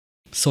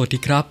สวัสดี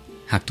ครับ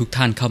หากทุก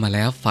ท่านเข้ามาแ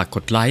ล้วฝากก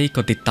ดไลค์ก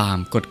ดติดตาม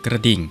กดกร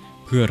ะดิ่ง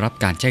เพื่อรับ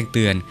การแจ้งเ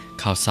ตือน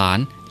ข่าวสาร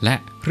และ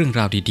เรื่อง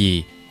ราวดี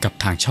ๆกับ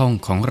ทางช่อง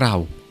ของเรา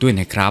ด้วย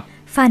นะครับ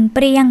ฝันเป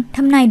รียงท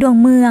ำนายดวง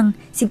เมือง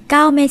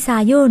19เมษา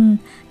ยน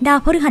ดาว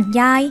พฤหัส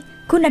ย้าย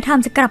คุณธรรม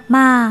จะกลับม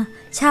า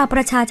ชาวป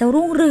ระชาจะ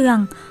รุ่งเรือง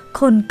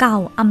คนเก่า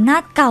อำนา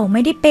จเก่าไ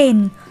ม่ได้เป็น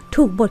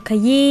ถูกบทข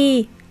ยี้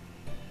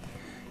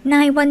น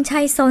ายวันชั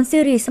ยสอนสิ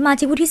ริสมา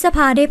ชิกวุฒิสภ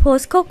าได้โพส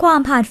ต์ข้อความ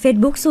ผ่านเฟซ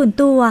บุ๊กส่วน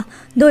ตัว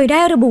โดยได้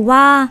ระบุ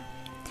ว่า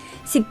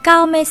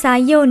19เมษา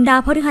ยนดา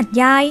วพฤหัส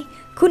ย้าย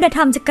คุณธร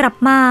รมจะกลับ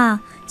มา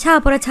ชาว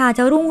ประชาจ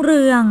ะรุ่งเ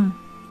รือง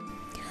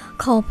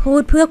ขอพู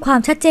ดเพื่อความ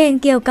ชัดเจน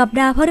เกี่ยวกับ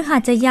ดาวพฤหั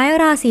สจะย้าย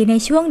ราศีใน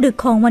ช่วงดึก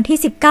ของวันที่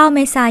19เม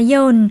ษาย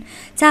น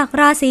จาก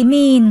ราศี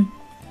มีน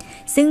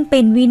ซึ่งเป็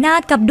นวินา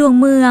ศกับดวง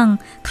เมือง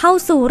เข้า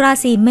สู่รา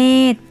ศีเม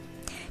ษ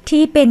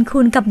ที่เป็นคุ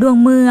ณกับดวง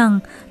เมือง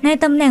ใน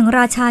ตำแหน่งร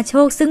าชาโช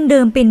คซึ่งเดิ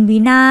มเป็นวิ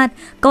นาศ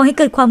ก่อให้เ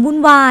กิดความวุ่น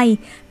วาย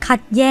ขั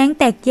ดแย้ง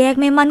แตกแยก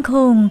ไม่มั่นค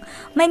ง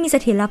ไม่มีเส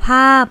ถียรภ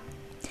าพ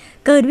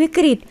เกิดวิก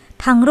ฤต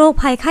ทั้งโรค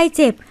ภัยไข้เ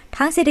จ็บ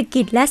ทั้งเศรษฐ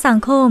กิจและสัง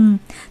คม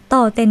ต่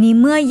อแต่นี้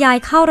เมื่อย้าย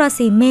เข้ารา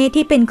ศีเมษ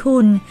ที่เป็นคุ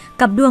ณ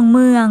กับดวงเ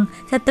มือง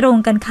จะตรง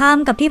กันข้าม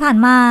กับที่ผ่าน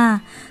มา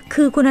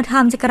คือคุณธรร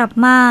มจะกลับ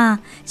มา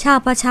ชาว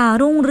ประชา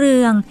รุ่งเรื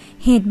อง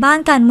เหตุบ้าน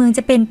การเมืองจ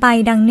ะเป็นไป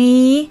ดัง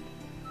นี้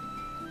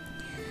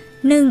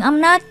 1. อ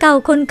ำนาจเก่า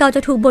คนเก่าจ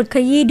ะถูกบทข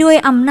ยี้ด้วย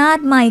อำนาจ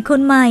ใหม่ค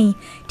นใหม่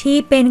ที่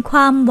เป็นคว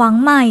ามหวัง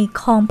ใหม่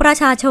ของประ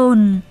ชาชน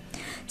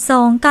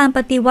 2. การป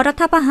ฏิวัติรั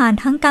ฐประหาร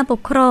ทั้งการป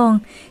กครอง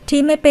ที่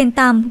ไม่เป็น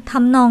ตามท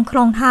ำนองคร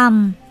องธรรม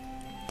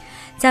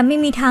จะไม่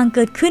มีทางเ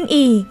กิดขึ้น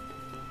อีก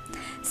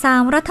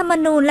 3. รัฐธรรม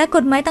นูญและก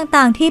ฎหมาย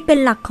ต่างๆที่เป็น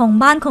หลักของ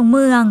บ้านของเ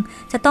มือง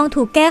จะต้อง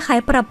ถูกแก้ไข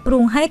ปรับปรุ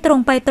งให้ตรง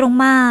ไปตรง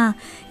มา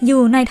อ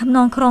ยู่ในทำน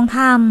องครองธ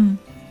รรม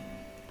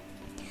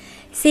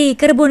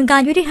 4. กระบวนกา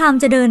รยุติธรรม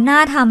จะเดินหน้า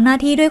ทำหน้า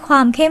ที่ด้วยคว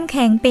ามเข้มแ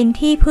ข็งเป็น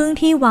ที่พึ่ง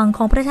ที่หวังข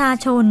องประชา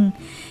ชน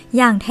อ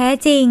ย่างแท้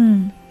จริง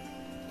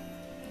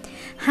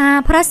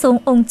 5. พระสง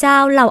ฆ์องค์เจ้า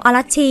เหล่าอา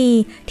รัชชี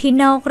ที่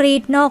นอกรี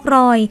ดนอกร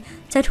อย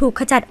จะถูก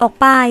ขจัดออก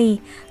ไป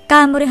ก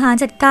ารบริหาร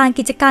จัดการ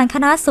กิจการค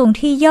ณะสงฆ์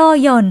ที่ย่อ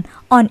หย่อน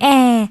อ่อนแอ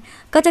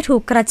ก็จะถู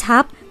กกระชั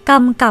บก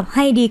ำกับใ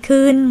ห้ดี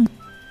ขึ้น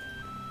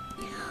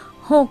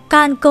 6. ก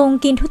ารโกง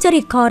กินทุจริ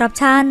ตคอร์รัป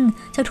ชัน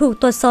จะถูก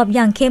ตรวจสอบอ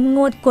ย่างเข้มง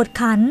วดกวด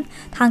ขัน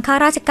ทางข้า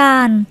ราชกา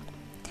ร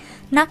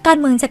นักการ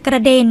เมืองจะกร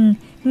ะเด็น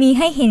มีใ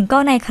ห้เห็นก็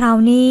ในคราว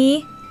นี้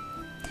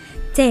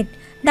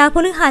 7. ดาวพ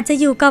ฤหัสจะ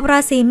อยู่กับรา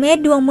ศีเมษ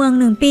ดวงเมือง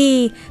1 ปี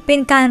เป็น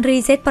การรี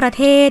เซ็ตประเ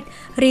ทศ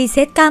รีเ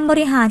ซ็ตการบ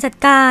ริหารจัด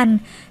การ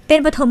เป็น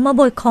ปฐม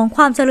บทของค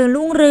วามเจริญ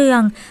รุ่งเรือ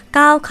ง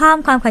ก้าวข้าม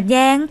ความขัดแ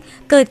ย้ง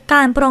เกิดก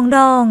ารปรองด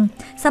อง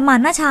สมา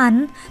นฉัน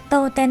ท์ต่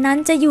อแต่นั้น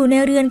จะอยู่ใน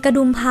เรือนกระ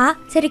ดุมพระ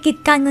เศรษฐกิจ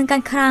การเงินกา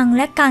รคลังแ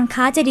ละการ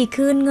ค้าจะดี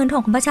ขึ้นเงินทอ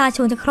งของประชาช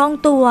นจะคล่อง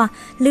ตัว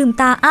ลืม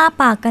ตาอ้า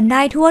ปากกันไ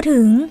ด้ทั่ว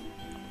ถึง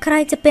ใคร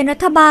จะเป็นรั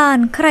ฐบาล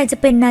ใครจะ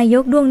เป็นนาย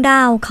กดวงด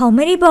าวเขาไ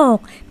ม่ได้บอก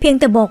เพียง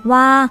แต่บอก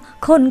ว่า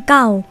คนเ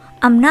ก่า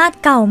อำนาจ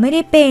เก่าไม่ไ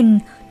ด้เป็น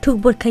ถูก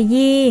บทข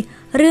ยี้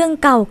เรื่อง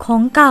เก่าขอ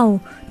งเก่า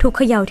ถูกเ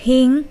ขย่า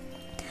ทิ้ง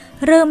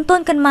เริ่มต้น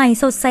กันใหม่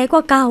สดใสก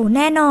ว่าเก่าแ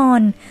น่นอน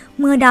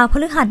เมื่อดาวพ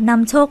ฤหัสน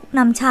ำโชคน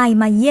ำชัย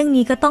มาเยี่ยง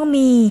นี้ก็ต้อง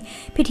มี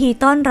พิธี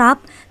ต้อนรับ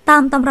ตา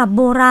มตำรับโ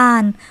บรา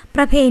ณป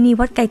ระเพณี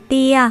วัดไก่เ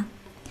ตี้ย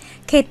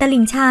เขตต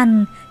ลิ่งชัน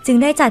จึง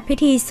ได้จัดพิ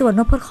ธีสวด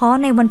นพเคราะห์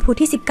ในวันพุธ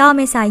ที่19เ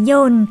มษาย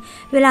น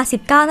เวลา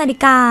 19 นาฬิ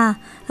กา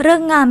ฤ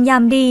กษ์งามยา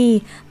มดี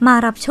มา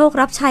รับโชค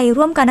รับชัย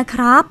ร่วมกันนะค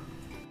รับ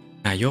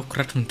นายก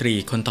รัฐมนตรี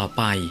คนต่อไ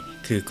ป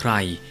คือใคร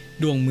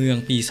ดวงเมือง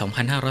ปี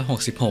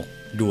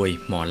 2566 โดย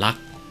หมอลักษ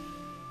ณ์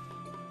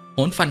โห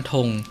นฟันธ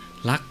ง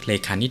ลักษณ์เล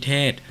ขานิเท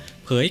ศ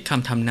เผยค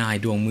ำทำนาย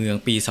ดวงเมือง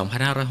ปี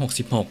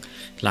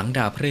 2566 หลังด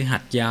าวพฤหั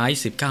สย้าย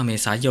 19 เม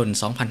ษายน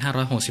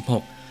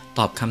 2566 ต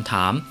อบคำถ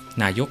าม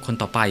นายกคน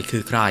ต่อไปคื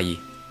อใคร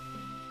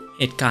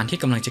เหตุการณ์ที่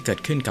กำลังจะเกิด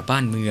ขึ้นกับบ้า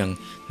นเมือง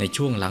ใน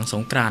ช่วงหลังส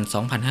งกรานต์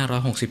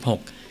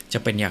 2566 จะ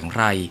เป็นอย่างไ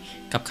ร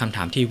กับคำถ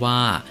ามที่ว่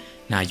า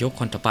นายก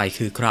คนต่อไป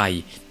คือใคร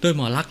โดยห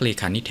มอลักษณ์เล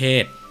ขานิเท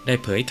ศได้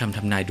เผยคำท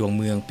ำนายดวง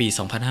เมืองปี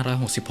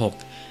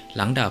 2566 ห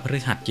ลังดาวพฤ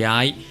หัสย้า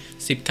ย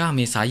 19 เม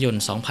ษายน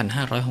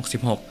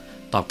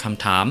 2566 ตอบค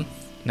ำถาม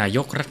นาย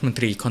กรัฐมนต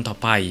รีคนต่อ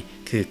ไป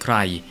คือใคร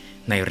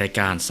ในราย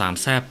การสาม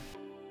แซ่บ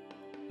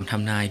คำท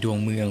ำนายดวง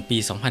เมืองปี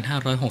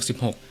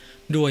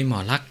 2566 โดยหมอ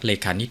ลักษณ์เล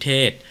ขานิเท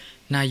ศ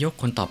นายก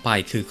คนต่อไป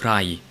คือใคร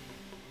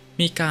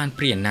มีการเป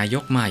ลี่ยนนาย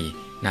กใหม่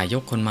นาย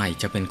กคนใหม่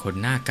จะเป็นคน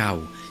หน้าเก่า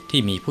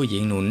ที่มีผู้หญิ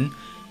งหนุน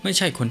ไม่ใ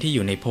ช่คนที่อ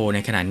ยู่ในโพลใน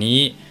ขณะนี้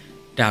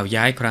ดาว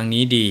ย้ายครั้ง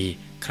นี้ดี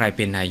ใครเ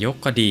ป็นนายก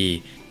ก็ดี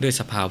ด้วย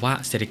สภาวะ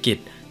เศรษฐกิจ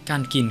กา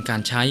รกินกา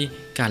รใช้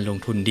การลง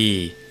ทุนดี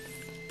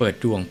เปิด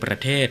ดวงประ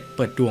เทศเ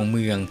ปิดดวงเ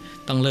มือง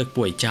ต้องเลิก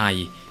ป่วยใจ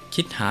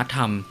คิดหาธ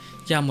รรม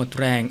อย่าหมด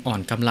แรงอ่อ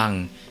นกำลัง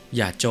อ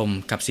ย่าจม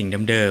กับสิ่ง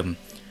เดิม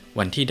ๆ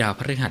วันที่ดาวพ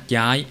ฤหัส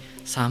ย้าย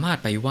สามารถ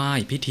ไปไหว้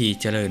พิธี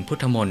เจริญพุท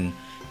ธมนต์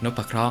นพ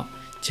เคราะห์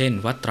เช่น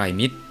วัดไตร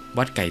มิตร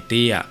วัดไก่เ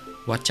ตี้ย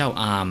วัดเจ้า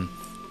อาม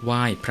ไห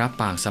ว้พระ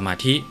ปางสมา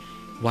ธิ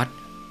วัด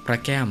พระ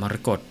แก้วมร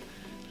กต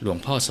หลวง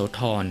พ่อโส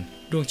ธร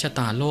ดวงชะต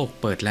าโลก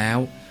เปิดแล้ว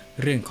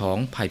เรื่องของ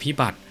ภัยพิ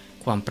บัติ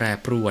ความแปร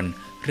ปรวน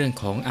เรื่อง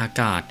ของอา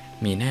กาศ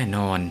มีแน่น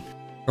อน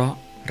เพราะ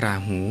รา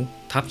หู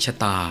ทับชะ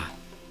ตา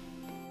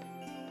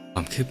คว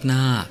ามคืบห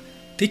น้า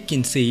ติ๊กกิ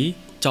นสี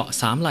เจาะ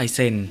3 ลายเ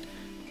ซ็น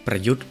ปร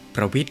ะยุทธ์ป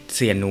ระวิตรเ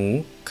สียหนู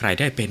ใคร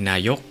ได้เป็นนา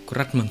ยก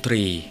รัฐมนต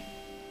รี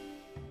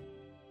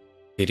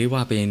ถือได้ว่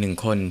าเป็นหนึ่ง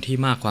คนที่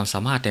มากความสา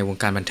มารถในวง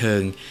การบันเทิ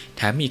งแ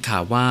ถมมีข่า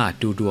วว่า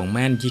ดูดวงแ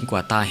ม่นยิ่งกว่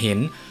าตาเห็น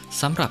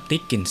สำหรับติ๊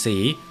กกินสี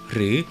ห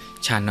รือ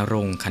ชานร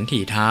งค์ขันถี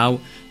เท้า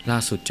ล่า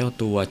สุดเจ้า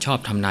ตัวชอบ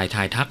ทำนายท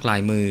ายทักลา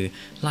ยมือ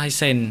ลายเ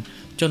ซ็น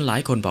จนหลา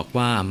ยคนบอก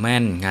ว่าแม่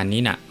นงาน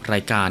นี้น่ะรา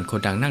ยการคน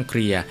ดังนั่งเค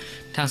ลียร์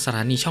ทางสถ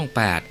านีช่อง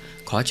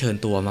8ขอเชิญ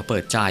ตัวมาเปิ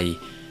ดใจ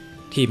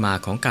ที่มา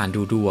ของการ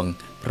ดูดวง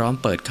พร้อม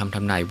เปิดคำท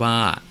ำนายว่า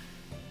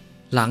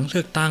หลังเลื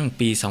อกตั้ง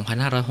ปี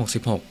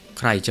 2566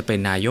 ใครจะเป็น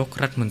นายก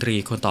รัฐมนตรี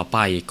คนต่อไป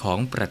ของ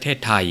ประเทศ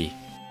ไทย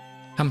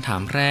คำถา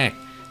มแรก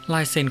ล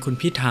ายเซ็นคุณ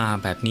พิธา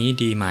แบบนี้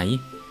ดีไหม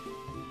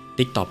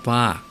ติ๊กตอบว่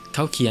าเข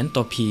าเขียน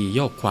ตัวพีโย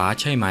กขวา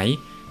ใช่ไหม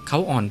เขา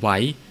อ่อนไหว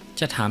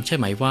จะถามใช่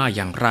ไหมว่าอ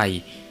ย่างไร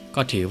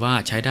ก็ถือว่า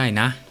ใช้ได้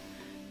นะ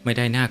ไม่ไ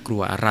ด้น่ากลั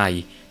วอะไร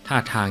ท่า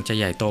ทางจะ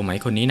ใหญ่โตไหม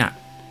คนนี้น่ะ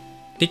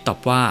ติ๊กตอบ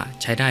ว่า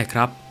ใช้ได้ค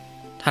รับ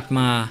ถัดม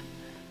า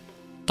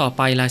ต่อไ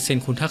ปลายเซ็น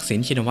คุณทักษิณ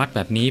ชินวัตรแบ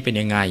บนี้เป็น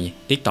ยังไง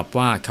ติ๊กตอบ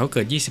ว่าเขาเ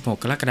กิด26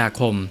 กรกฎา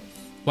คม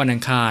วันอั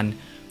งคาร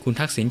คุณ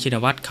ทักษิณชิน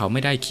วัตรเขาไ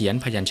ม่ได้เขียน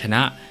พยัญชน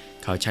ะ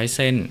เขาใช้เ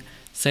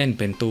ส้นเ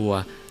ป็นตัว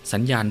สั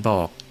ญญาณบ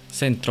อกเ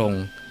ส้นตรง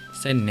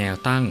เส้นแนว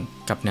ตั้ง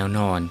กับแนวน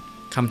อน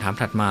คำถาม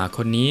ถัดมาค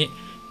นนี้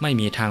ไม่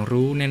มีทาง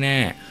รู้แน่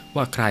ๆ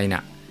ว่าใครน่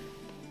ะ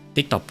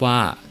ติ๊กตอบว่า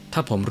ถ้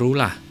าผมรู้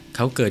ล่ะเข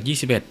าเกิด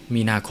21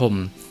 มีนาคม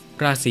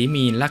ราศี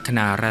มีนลัคน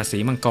าราศี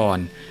มังกร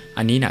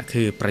อันนี้น่ะ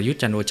คือประยุทธ์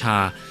จันทร์โอชา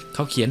เข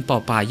าเขียนปอ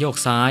ปลายโยก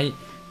ซ้าย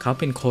เขา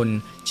เป็นคน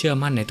เชื่อ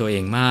มั่นในตัวเอ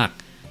งมาก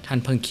ท่าน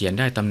เพิ่งเขียน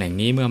ได้ตำแหน่ง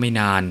นี้เมื่อไม่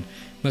นาน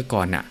เมื่อก่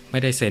อนน่ะไม่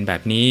ได้เซ็นแบ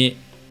บนี้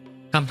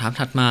คำถาม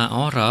ถัดมาอ๋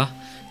อเหรอ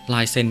ล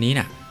ายเซ็นนี้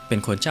น่ะเป็น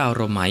คนเจ้าอา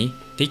รมณ์ไหม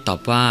ติ๊กตอบ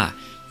ว่า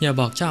อย่า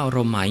บอกเจ้าอาร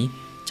มณ์ไหม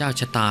เจ้า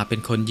ชะตาเป็น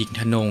คนหญิง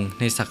ทนง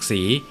ในศักดิ์ศ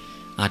รี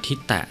อาทิต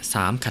ย์แตะ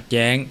3ขัดแ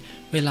ย้ง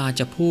เวลา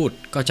จะพูด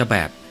ก็จะแบ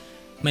บ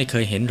ไม่เค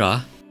ยเห็นเหรอ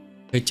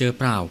เคยเจอ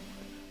เปล่า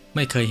ไ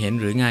ม่เคยเห็น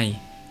หรือไง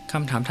ค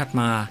ำถามถัด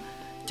มา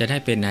จะได้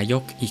เป็นนาย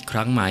กอีกค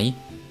รั้งไหม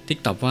ติ๊ก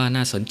ตอบว่าน่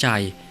าสนใจ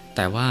แ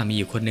ต่ว่ามี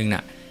อยู่คนนึงน่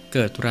ะเ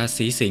กิดรา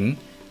ศีสิงห์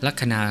ลั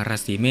คนารา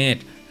ศีเมษ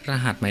ร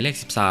หัสหมายเลข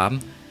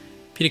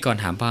13พิธีกร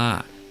ถามว่า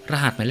ร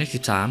หัสหมายเลข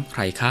13ใค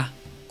รคะ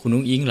คุณ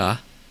นุ้งอิงเหรอ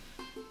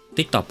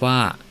ติ๊กตอบว่า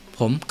ผ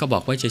มก็บอ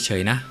กไว้เฉ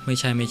ยๆนะไม่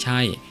ใช่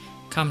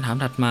คำถาม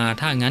ถัดมา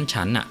ถ้างั้น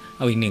ฉันน่ะเ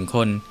อาอีก1 ค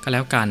นก็แ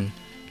ล้วกัน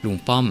ลุง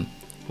ป้อม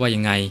ว่ายั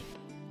งไง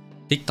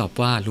ติ๊กตอบ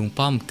ว่าลุง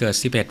ป้อมเกิด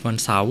11 วัน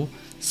เสา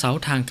ร์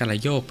ทางกระ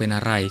โยกเป็นอ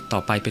ะไรต่อ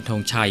ไปเป็นธ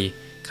งชัย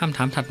คำถ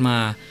ามถัดมา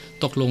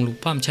ตกลงลุง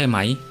ป้อมใช่ไหม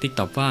ติ๊ก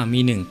ตอบว่ามี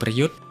1 ประ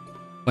ยุทธ์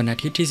วันอา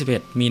ทิตย์ที่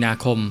11 มีนา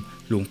คม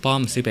ลุงป้อ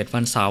ม11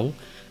 วันเสาร์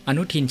อ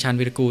นุทินชาญ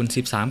วิรากูล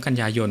13 กัน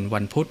ยายนวั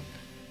นพุธ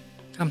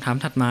คำถาม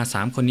ถัดมา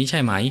3 คนนี้ใช่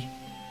ไหม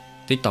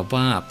ติ๊กตอบ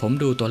ว่าผม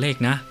ดูตัวเลข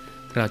นะ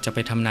เราจะไป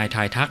ทำนายท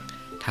ายทัก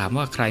ถาม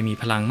ว่าใครมี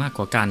พลังมากก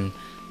ว่ากัน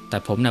แต่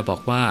ผมน่ะบอ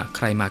กว่าใค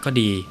รมาก็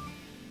ดี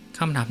ค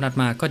ำถามถัด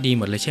มาก็ดีห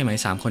มดเลยใช่ไหม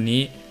3 คน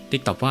นี้ติ๊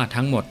กตอบว่า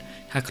ทั้งหมด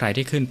ถ้าใครไ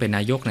ด้ขึ้นเป็นน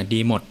ายกน่ะดี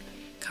หมด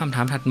คำถ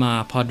ามถัดมา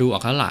พอดูออ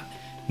กแล้วล่ะ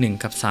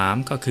1 กับ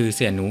 3ก็คือเ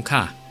สี่ยหนู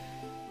ค่ะ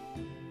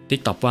ติ๊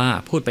กตอบว่า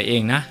พูดไปเอ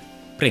งนะ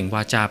เปล่งว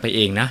าจาไปเอ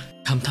งนะ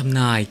คำทำ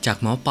นายจาก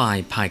หมอปลาย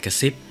พายกระ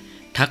ซิบ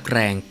ทักแร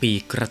งปี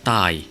กระ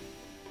ต่าย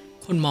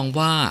คนมอง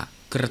ว่า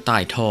กระต่า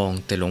ยทอง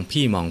แต่หลวง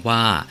พี่มองว่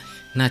า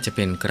น่าจะเ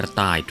ป็นกระ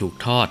ต่ายถูก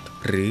ทอด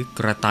หรือก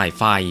ระต่าย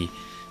ไฟ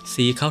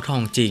สีเขาทอ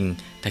งจริง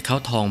แต่เขา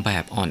ทองแบ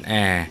บอ่อนแอ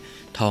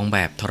ทองแบ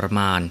บทรม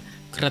าน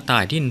กระต่า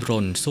ยดิ้นร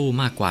นสู้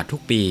มากกว่าทุ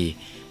กปี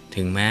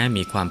ถึงแม้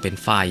มีความเป็น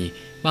ไฟ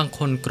บางค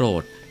นโกร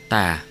ธแ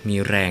ต่มี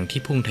แรง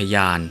ที่พุ่งทะย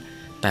าน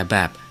แต่แบ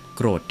บโ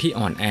กรธที่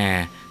อ่อนแอ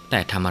แต่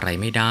ทำอะไร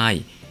ไม่ได้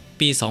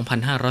ปี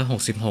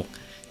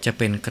 2566 จะเ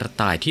ป็นกระ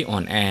ต่ายที่อ่อ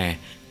นแอ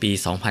ปี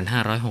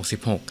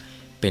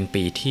 2566 เป็น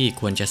ปีที่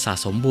ควรจะสะ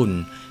สมบุญ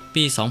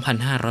ปี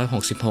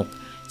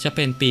 2566 จะเ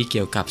ป็นปีเ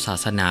กี่ยวกับศา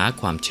สนา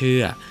ความเชื่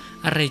อ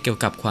อะไรเกี่ยว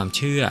กับความเ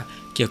ชื่อ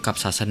เกี่ยวกับ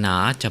ศาสนา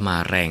จะมา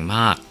แรงม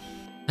าก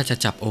ถ้าจะ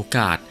จับโอก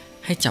าส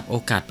ให้จับโอ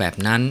กาสแบบ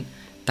นั้น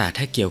แต่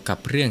ถ้าเกี่ยวกับ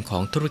เรื่องขอ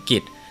งธุรกิ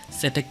จ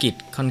เศรษฐกิจ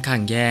ค่อนข้า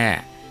งแย่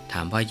ถ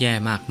ามว่าแย่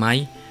มากไหม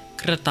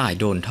กระต่าย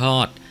โดนทอ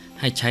ด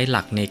ให้ใช้ห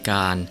ลักในก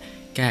าร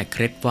แก้เค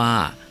ล็ดว่า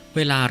เว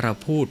ลาเรา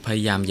พูดพย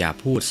ายามอย่า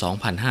พูด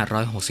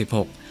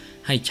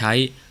 2566 ให้ใช้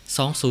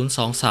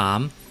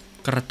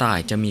 2023 กระต่าย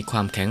จะมีคว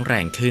ามแข็งแร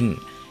งขึ้น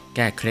แ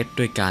ก้เคล็ด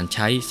ด้วยการใ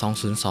ช้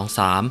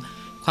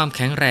 2023 ความแ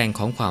ข็งแรงข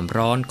องความ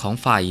ร้อนของ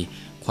ไฟ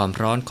ความ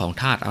ร้อนของ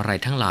ธาตุอะไร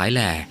ทั้งหลายแห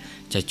ละ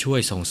จะช่วย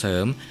ส่งเสริ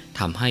ม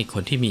ทำให้ค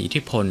นที่มีอิท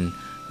ธิพล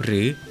ห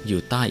รืออ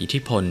ยู่ใต้อิทธิ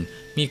พล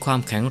มีความ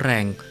แข็งแร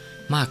ง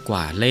มากก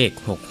ว่าเลข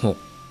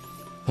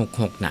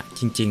66น่ะ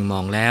จริงๆม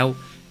องแล้ว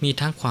มี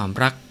ทั้งความ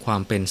รักควา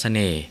มเป็นเส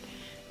น่ห์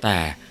แต่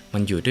มั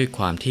นอยู่ด้วยค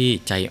วามที่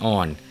ใจอ่อ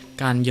น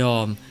การยอ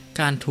ม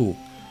การถูก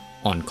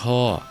อ่อนข้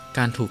อก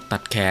ารถูกตั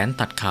ดแขน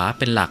ตัดขาเ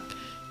ป็นหลัก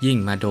ยิ่ง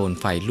มาโดน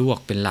ไฟลวก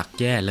เป็นหลัก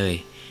แย่เลย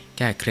แ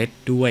ก้เคล็ด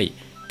ด้วย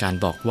การ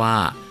บอกว่า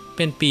เ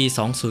ป็นปี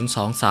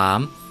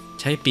 2023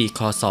 ใช้ปีค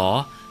ศ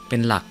เป็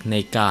นหลักใน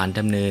การด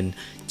ำเนิน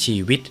ชี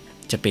วิต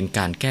จะเป็นก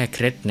ารแก้เค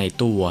ล็ดใน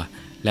ตัว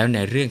แล้วใน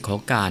เรื่องของ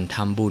การท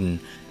ำบุญ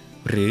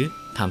หรือ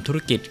ทำธุร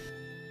กิจ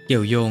เกี่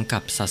ยวโยงกั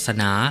บศาส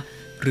นา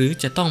หรือ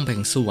จะต้องแบ่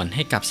งส่วนใ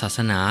ห้กับศาส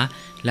นา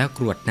แล้วก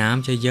รวดน้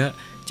ำเยอะ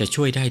ๆจะ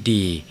ช่วยได้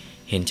ดี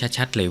เห็น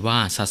ชัดๆเลยว่า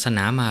ศาสน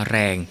ามาแร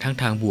งทั้ง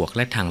ทางบวกแ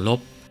ละทางลบ